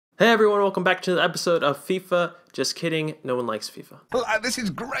Hey everyone, welcome back to the episode of FIFA. Just kidding, no one likes FIFA. This is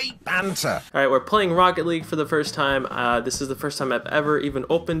great banter. Alright, we're playing Rocket League for the first time. This is the first time I've ever even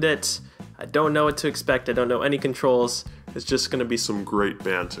opened it. I don't know what to expect, I don't know any controls. It's just gonna be some great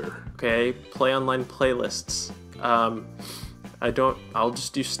banter. Okay, play online playlists. I'll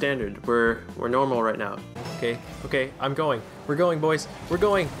just do standard. We're normal right now. Okay, I'm going. We're going, boys. We're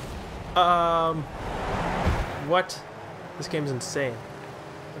going. What? This game's insane.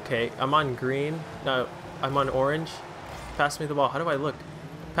 Okay, I'm on green. No, I'm on orange. Pass me the ball. How do I look?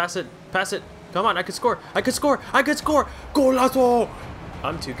 Pass it. Pass it. Come on, I could score. I could score. I could score. Golazo!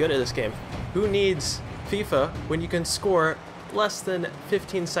 I'm too good at this game. Who needs FIFA when you can score less than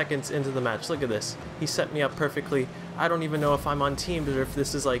 15 seconds into the match? Look at this. He set me up perfectly. I don't even know if I'm on teams or if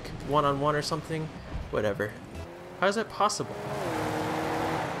this is like one-on-one or something. Whatever. How is that possible?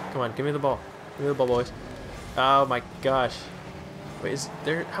 Come on, give me the ball. Give me the ball, boys. Oh my gosh. Wait, is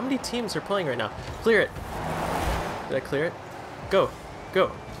there... How many teams are playing right now? Clear it. Did I clear it? Go.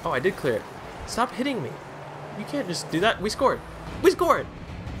 Go. Oh, I did clear it. Stop hitting me. You can't just do that. We scored. We scored!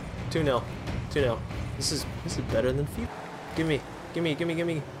 2-0. 2-0. This is better than FIFA. Gimme.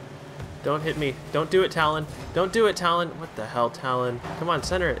 Don't hit me. Don't do it, Talon. Don't do it, Talon. What the hell, Talon? Come on,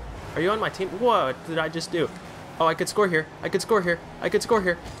 center it. Are you on my team? What did I just do? Oh, I could score here. I could score here. I could score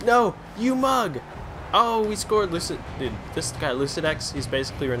here. No! You mug! Oh, we scored. Dude, this guy, Lucidex, he's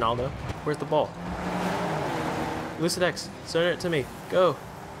basically Ronaldo. Where's the ball? Lucidex, center it to me. Go.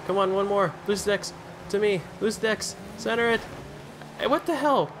 Come on, one more. Lucidex, to me. Lucidex, center it. Hey, what the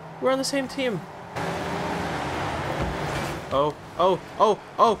hell? We're on the same team. Oh.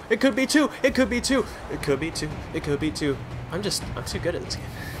 It could be two. It could be two. It could be two. It could be two. I'm too good at this game.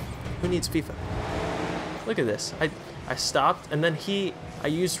 Who needs FIFA? Look at this. I stopped, and then I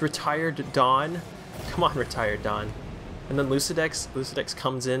used Retired Dawn. Come on, Retired Dawn. And then Lucidex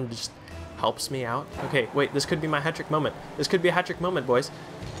comes in, just helps me out. Okay, wait, this could be my hat-trick moment. This could be a hat-trick moment, boys.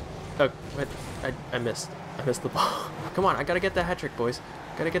 Oh, wait, I missed. I missed the ball. Come on, I gotta get the hat-trick, boys.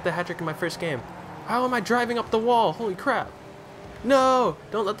 Gotta get the hat-trick in my first game. How am I driving up the wall? Holy crap. No!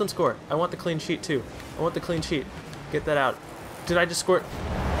 Don't let them score. I want the clean sheet, too. I want the clean sheet. Get that out. Did I just score?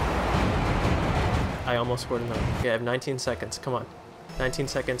 I almost scored another. Okay, I have 19 seconds. Come on. 19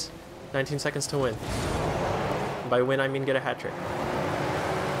 seconds. 19 seconds to win. By win, I mean get a hat-trick.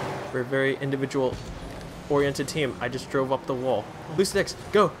 We're a very individual-oriented team. I just drove up the wall. Lucidex,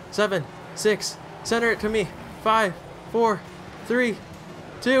 go! 7, 6, center it to me. 5, 4, 3,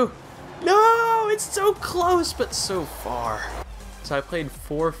 2. No! It's so close, but so far. So I played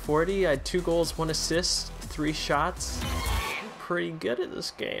 440. I had 2 goals, 1 assist, 3 shots. Pretty good at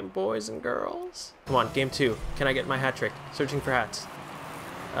this game, boys and girls. Come on, game 2. Can I get my hat-trick? Searching for hats.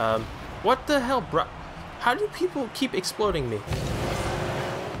 What the hell, bro? How do people keep exploding me?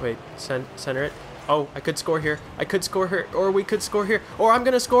 Wait, center it. Oh, I could score here. I could score here, or we could score here, or I'm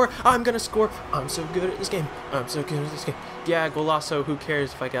gonna score. I'm gonna score. I'm so good at this game. I'm so good at this game. Yeah, Golazo. Who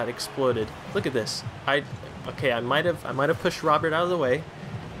cares if I got exploded? Look at this. Okay, I might have pushed Robert out of the way,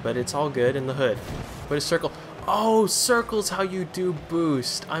 but it's all good in the hood. What is circle? Oh, circle's how you do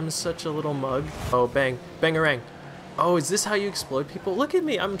boost. I'm such a little mug. Oh, bang, bangarang. Oh, is this how you explode people? Look at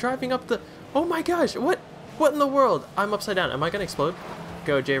me. I'm driving up the... Oh my gosh. What in the world? I'm upside down. Am I gonna explode?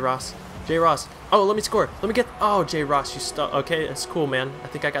 Go, J. Ross. J. Ross. Oh, let me score. Let me get... Oh, J. Ross, you stuck. Okay, that's cool, man. I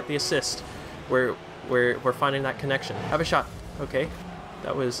think I got the assist. We're finding that connection. Have a shot. Okay.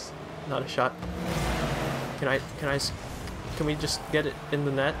 That was not a shot. Can we just get it in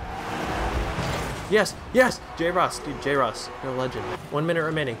the net? Yes. J. Ross. Dude, J. Ross. You're a legend. 1 minute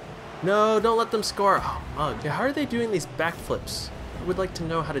remaining. No, don't let them score. Oh, mug. How are they doing these backflips? I would like to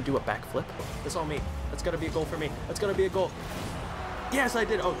know how to do a backflip. That's all me. That's gotta be a goal for me. That's gotta be a goal. Yes, I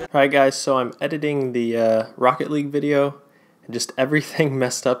did. Oh. Alright, guys, so I'm editing the Rocket League video, and just everything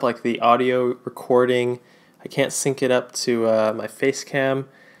messed up, like the audio recording. I can't sync it up to my face cam.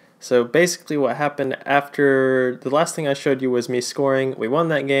 So basically what happened after the last thing I showed you was me scoring. We won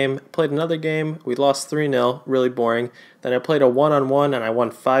that game, played another game, we lost 3-0, really boring. Then I played a one-on-one and I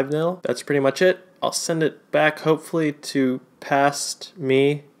won 5-0. That's pretty much it. I'll send it back hopefully to past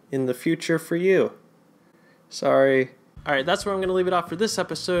me in the future for you. Sorry. Alright, that's where I'm going to leave it off for this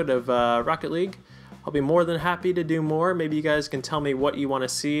episode of Rocket League. I'll be more than happy to do more. Maybe you guys can tell me what you want to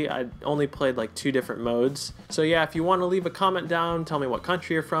see. I only played like 2 different modes. So yeah, if you want to leave a comment down, tell me what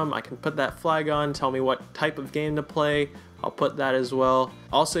country you're from, I can put that flag on. Tell me what type of game to play, I'll put that as well.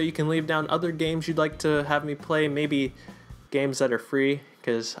 Also, you can leave down other games you'd like to have me play, maybe games that are free,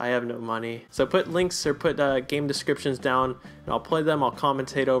 because I have no money. So put links or put game descriptions down, and I'll play them, I'll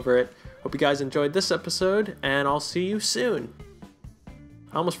commentate over it. Hope you guys enjoyed this episode, and I'll see you soon.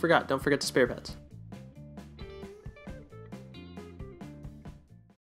 I almost forgot. Don't forget the spare pads.